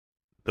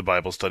the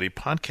Bible Study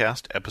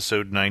Podcast,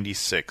 episode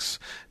 96.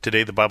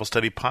 Today, the Bible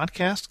Study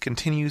Podcast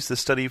continues the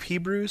study of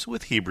Hebrews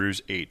with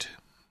Hebrews 8.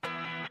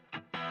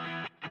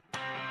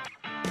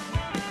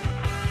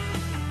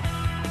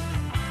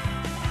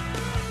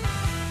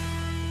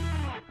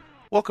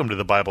 Welcome to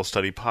the Bible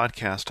Study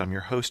Podcast. I'm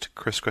your host,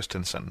 Chris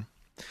Christensen.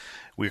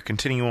 We're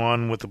continuing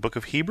on with the book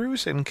of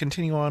Hebrews and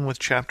continue on with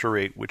chapter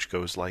 8, which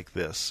goes like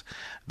this.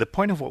 The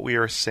point of what we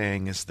are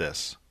saying is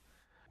this.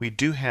 We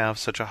do have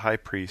such a high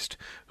priest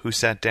who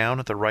sat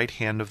down at the right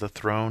hand of the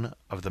throne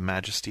of the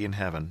majesty in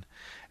heaven,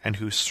 and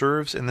who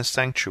serves in the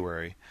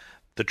sanctuary,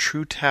 the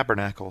true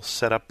tabernacle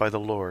set up by the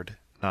Lord,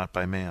 not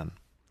by man.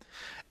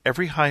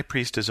 Every high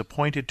priest is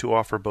appointed to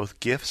offer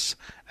both gifts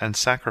and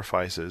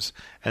sacrifices,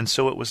 and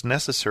so it was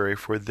necessary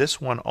for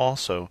this one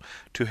also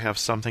to have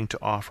something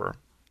to offer.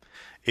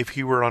 If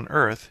he were on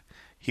earth,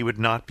 he would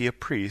not be a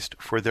priest,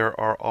 for there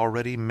are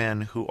already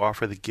men who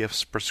offer the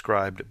gifts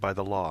prescribed by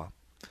the law.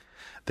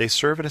 They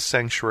serve in a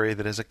sanctuary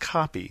that is a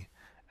copy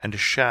and a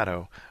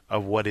shadow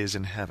of what is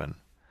in heaven.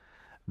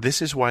 This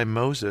is why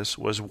Moses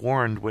was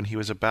warned when he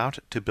was about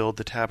to build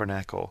the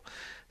tabernacle,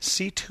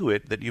 "See to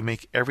it that you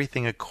make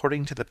everything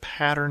according to the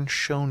pattern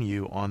shown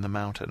you on the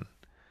mountain."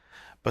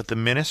 But the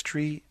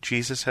ministry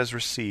Jesus has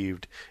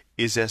received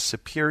is as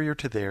superior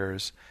to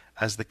theirs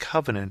as the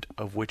covenant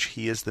of which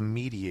he is the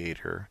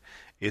mediator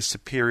is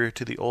superior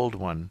to the old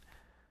one,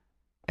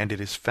 and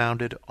it is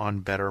founded on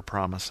better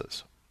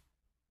promises.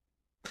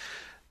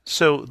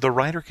 So the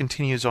writer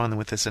continues on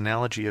with this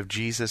analogy of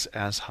Jesus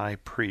as high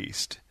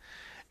priest,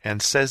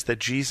 and says that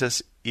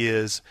Jesus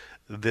is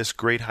this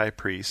great high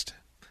priest,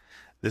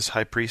 this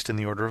high priest in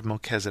the order of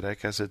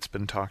Melchizedek, as it's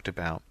been talked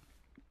about,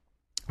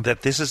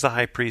 that this is the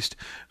high priest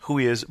who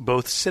is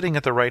both sitting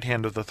at the right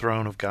hand of the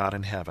throne of God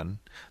in heaven,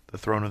 the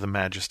throne of the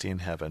majesty in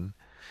heaven,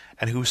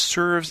 and who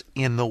serves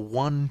in the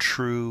one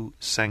true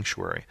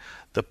sanctuary,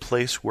 the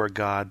place where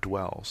God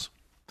dwells,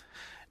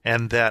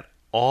 and that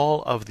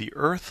all of the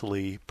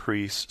earthly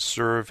priests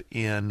serve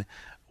in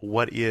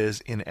what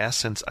is, in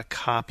essence, a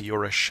copy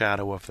or a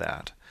shadow of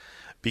that.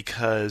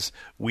 Because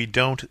we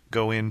don't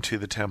go into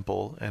the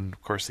temple, and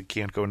of course they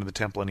can't go into the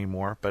temple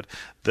anymore, but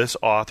this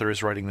author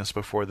is writing this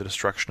before the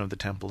destruction of the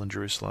temple in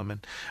Jerusalem,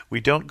 and we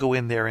don't go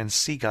in there and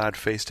see God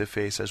face to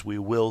face as we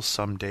will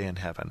someday in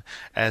heaven,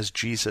 as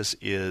Jesus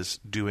is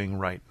doing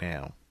right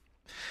now.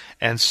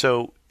 And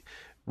so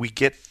we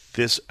get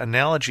this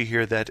analogy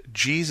here that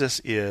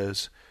Jesus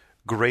is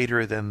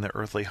greater than the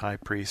earthly high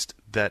priest,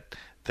 that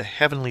the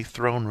heavenly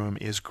throne room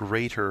is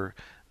greater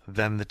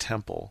than the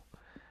temple,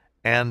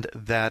 and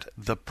that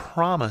the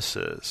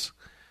promises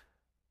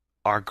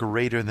are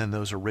greater than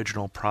those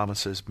original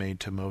promises made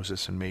to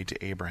Moses and made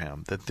to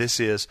Abraham. That this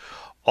is,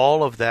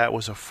 all of that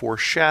was a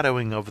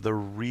foreshadowing of the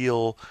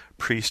real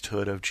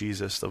priesthood of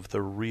Jesus, of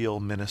the real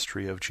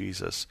ministry of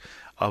Jesus,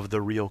 of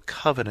the real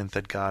covenant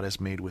that God has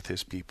made with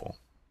his people.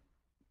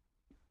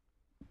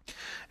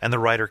 And the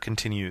writer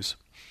continues,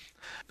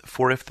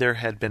 "For if there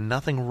had been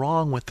nothing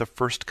wrong with the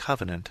first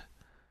covenant,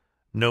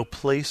 no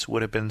place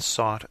would have been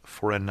sought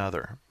for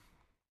another.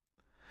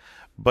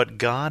 But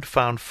God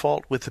found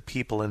fault with the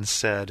people and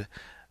said,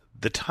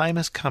 'The time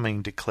is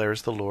coming,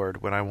 declares the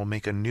Lord, when I will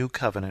make a new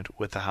covenant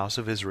with the house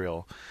of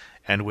Israel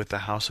and with the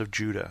house of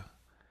Judah.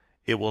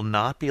 It will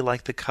not be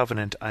like the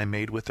covenant I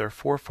made with their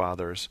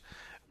forefathers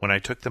when I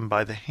took them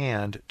by the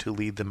hand to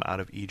lead them out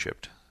of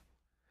Egypt,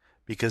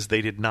 because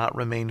they did not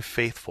remain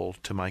faithful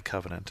to my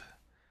covenant,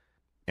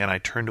 and I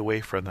turned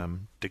away from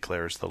them,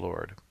 declares the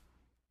Lord.'"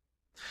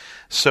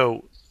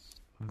 So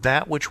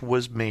that which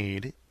was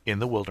made in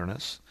the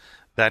wilderness,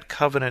 that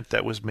covenant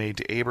that was made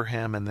to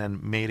Abraham and then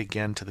made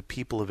again to the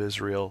people of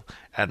Israel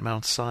at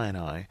Mount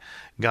Sinai,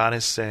 God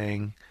is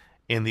saying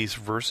in these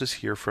verses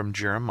here from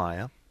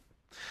Jeremiah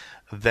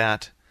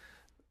that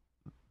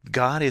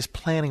God is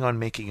planning on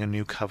making a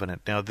new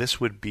covenant. Now this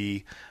would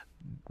be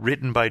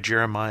written by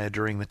Jeremiah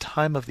during the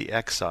time of the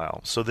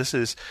exile. So this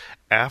is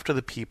after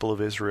the people of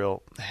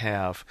Israel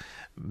have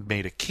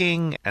made a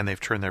king and they've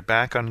turned their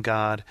back on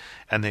God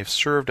and they've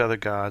served other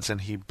gods,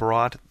 and he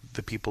brought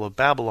the people of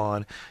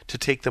Babylon to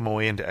take them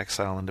away into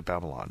exile into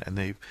Babylon. And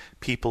the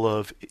people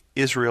of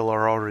Israel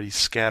are already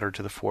scattered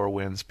to the four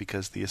winds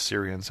because the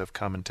Assyrians have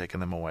come and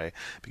taken them away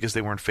because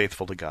they weren't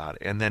faithful to God.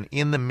 And then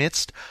in the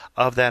midst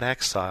of that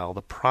exile,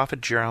 the prophet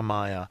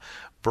Jeremiah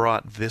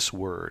brought this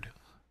word,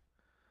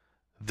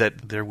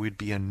 that there would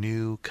be a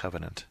new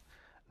covenant,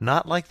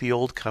 not like the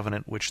old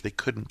covenant which they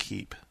couldn't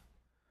keep,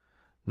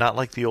 not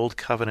like the old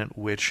covenant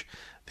which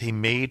he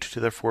made to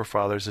their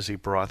forefathers as he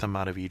brought them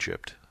out of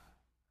Egypt,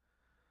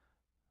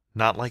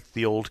 not like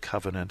the old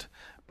covenant,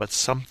 but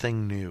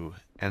something new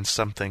and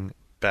something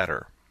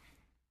better.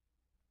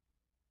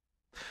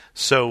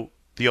 So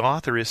the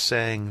author is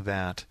saying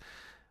that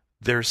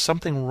there's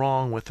something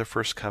wrong with the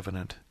first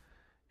covenant,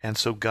 and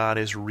so God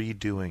is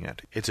redoing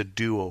it. It's a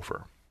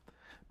do-over,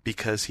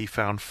 because he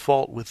found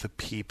fault with the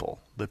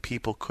people. The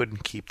people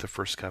couldn't keep the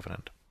first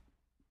covenant.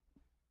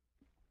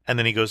 And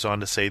then he goes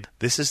on to say,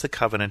 "This is the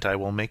covenant I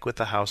will make with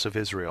the house of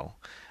Israel.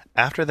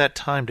 After that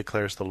time,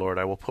 declares the Lord,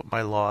 I will put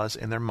my laws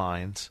in their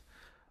minds.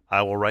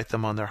 I will write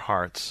them on their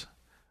hearts.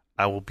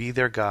 I will be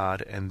their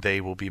God, and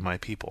they will be my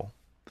people.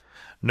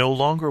 No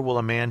longer will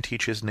a man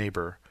teach his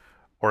neighbor,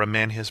 or a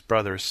man his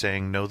brother,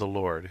 saying, Know the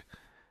Lord,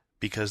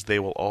 because they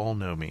will all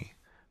know me,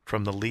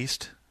 from the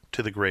least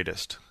to the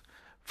greatest.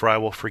 For I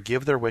will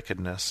forgive their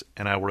wickedness,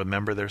 and I will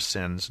remember their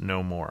sins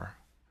no more.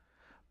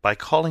 By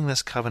calling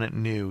this covenant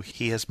new,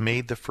 he has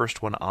made the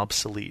first one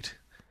obsolete,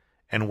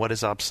 and what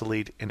is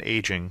obsolete and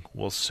aging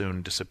will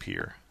soon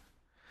disappear.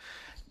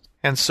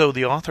 And so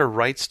the author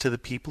writes to the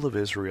people of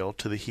Israel,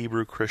 to the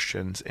Hebrew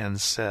Christians,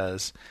 and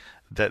says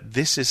that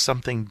this is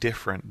something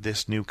different,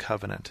 this new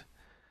covenant,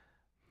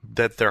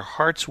 that their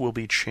hearts will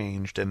be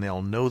changed and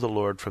they'll know the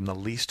Lord from the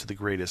least to the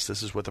greatest.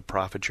 This is what the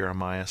prophet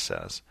Jeremiah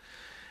says.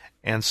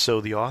 And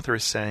so the author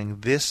is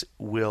saying this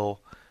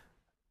will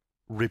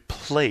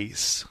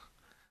replace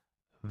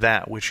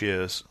that which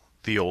is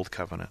the old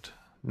covenant.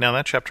 Now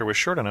that chapter was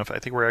short enough, I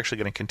think we're actually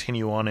going to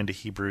continue on into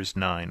Hebrews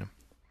 9.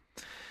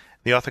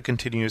 The author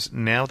continues,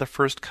 Now the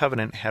first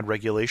covenant had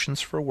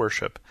regulations for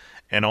worship,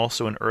 and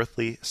also an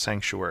earthly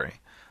sanctuary.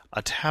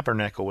 A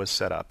tabernacle was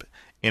set up.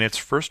 In its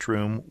first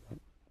room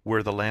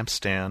were the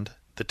lampstand,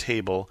 the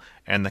table,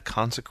 and the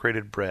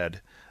consecrated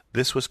bread.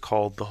 This was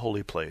called the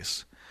holy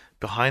place.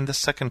 Behind the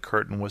second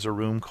curtain was a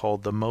room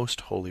called the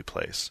most holy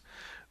place,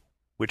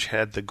 which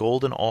had the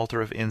golden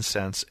altar of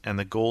incense and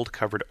the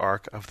gold-covered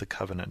ark of the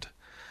covenant.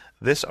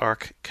 This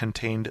ark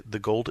contained the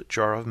gold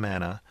jar of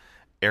manna,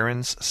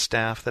 Aaron's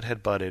staff that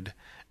had budded,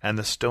 and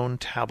the stone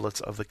tablets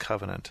of the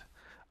covenant.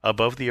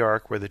 Above the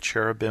ark were the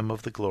cherubim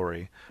of the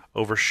glory,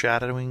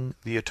 overshadowing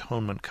the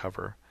atonement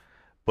cover.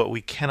 But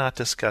we cannot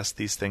discuss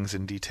these things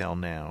in detail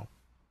now.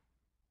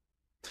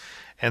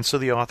 And so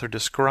the author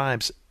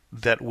describes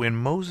that when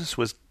Moses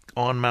was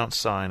on Mount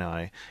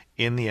Sinai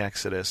in the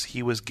Exodus,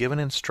 he was given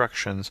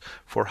instructions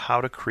for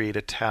how to create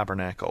a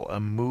tabernacle, a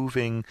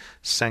moving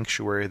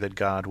sanctuary that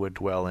God would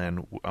dwell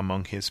in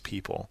among his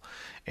people.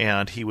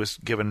 And he was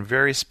given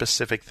very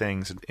specific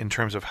things in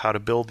terms of how to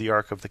build the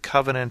Ark of the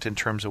Covenant, in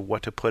terms of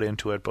what to put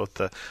into it, both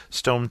the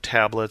stone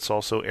tablets,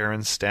 also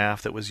Aaron's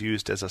staff that was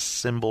used as a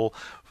symbol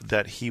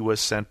that he was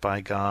sent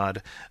by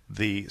God,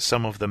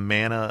 some of the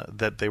manna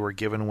that they were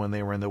given when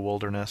they were in the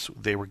wilderness,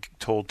 they were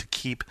told to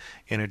keep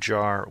in a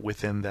jar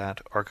within that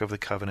Ark of the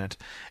Covenant.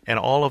 And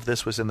all of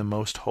this was in the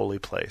most holy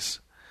place.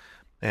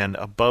 And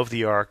above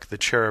the ark, the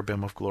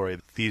cherubim of glory,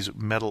 these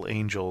metal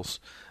angels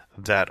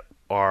that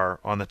are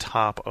on the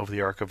top of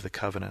the Ark of the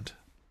Covenant.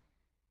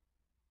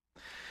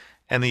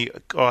 And the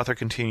author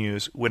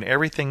continues, When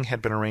everything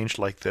had been arranged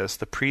like this,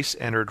 the priests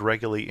entered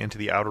regularly into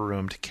the outer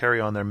room to carry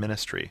on their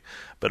ministry,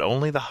 but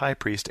only the high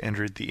priest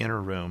entered the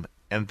inner room,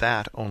 and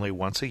that only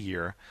once a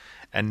year,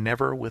 and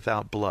never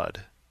without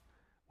blood,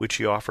 which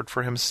he offered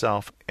for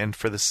himself and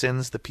for the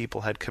sins the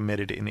people had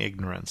committed in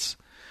ignorance.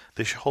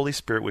 The Holy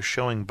Spirit was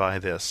showing by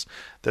this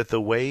that the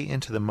way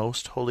into the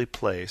most holy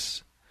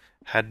place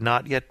had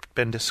not yet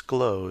been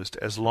disclosed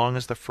as long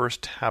as the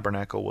first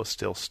tabernacle was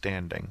still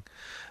standing.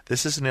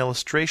 This is an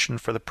illustration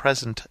for the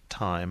present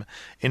time,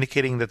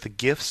 indicating that the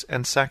gifts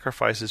and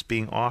sacrifices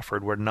being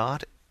offered were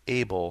not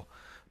able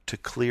to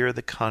clear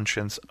the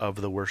conscience of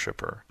the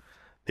worshipper.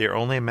 They are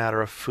only a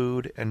matter of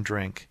food and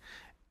drink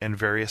and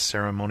various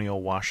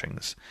ceremonial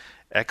washings,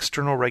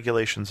 external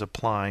regulations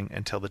applying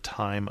until the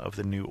time of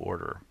the new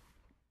order.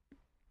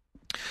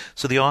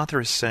 So the author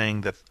is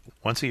saying that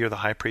once a year the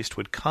high priest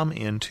would come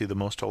into the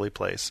most holy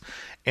place,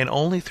 and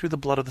only through the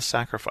blood of the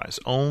sacrifice,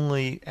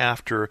 only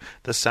after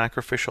the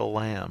sacrificial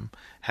lamb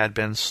had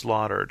been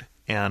slaughtered,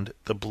 and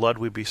the blood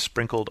would be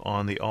sprinkled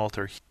on the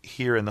altar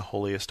here in the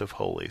holiest of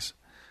holies.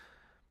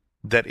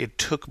 That it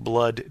took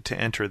blood to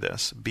enter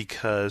this,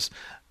 because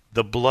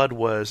the blood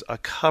was a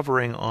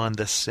covering on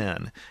the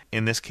sin,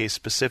 in this case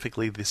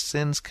specifically the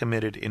sins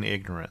committed in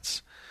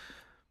ignorance.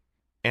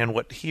 And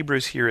what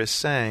Hebrews here is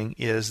saying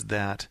is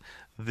that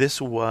this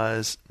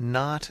was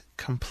not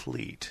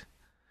complete,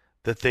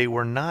 that they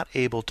were not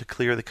able to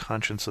clear the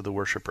conscience of the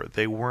worshiper.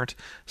 They weren't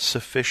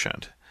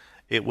sufficient.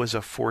 It was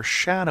a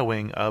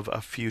foreshadowing of a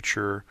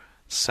future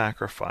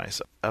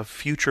sacrifice, of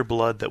future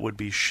blood that would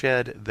be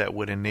shed that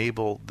would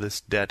enable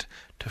this debt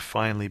to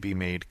finally be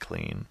made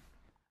clean.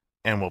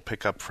 And we'll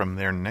pick up from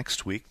there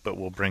next week, but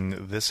we'll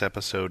bring this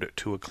episode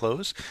to a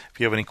close. If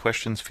you have any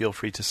questions, feel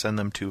free to send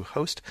them to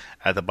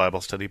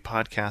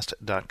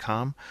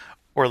host@thebiblestudypodcast.com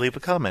or leave a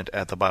comment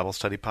at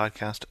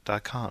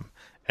thebiblestudypodcast.com.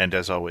 And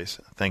as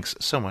always, thanks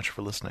so much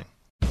for listening.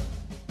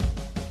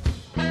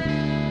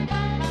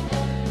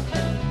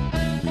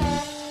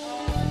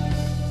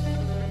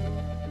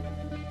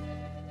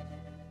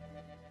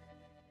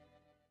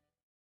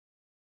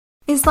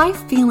 Is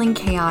life feeling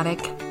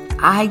chaotic?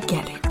 I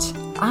get it.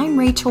 I'm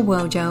Rachel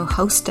Wojo,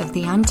 host of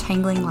the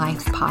Untangling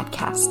Life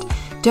podcast.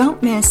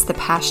 Don't miss the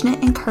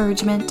passionate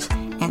encouragement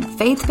and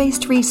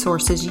faith-based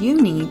resources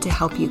you need to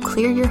help you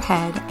clear your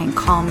head and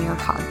calm your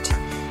heart.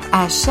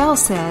 As Shell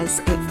says,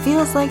 it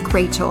feels like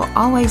Rachel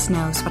always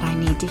knows what I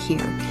need to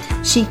hear.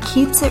 She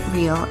keeps it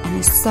real and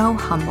is so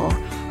humble.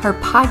 Her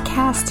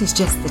podcast is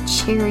just the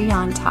cherry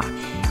on top.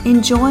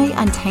 Enjoy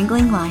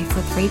Untangling Life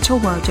with Rachel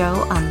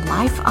Wojo on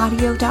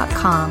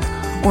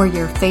lifeaudio.com or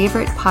your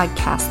favorite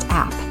podcast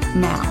app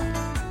now.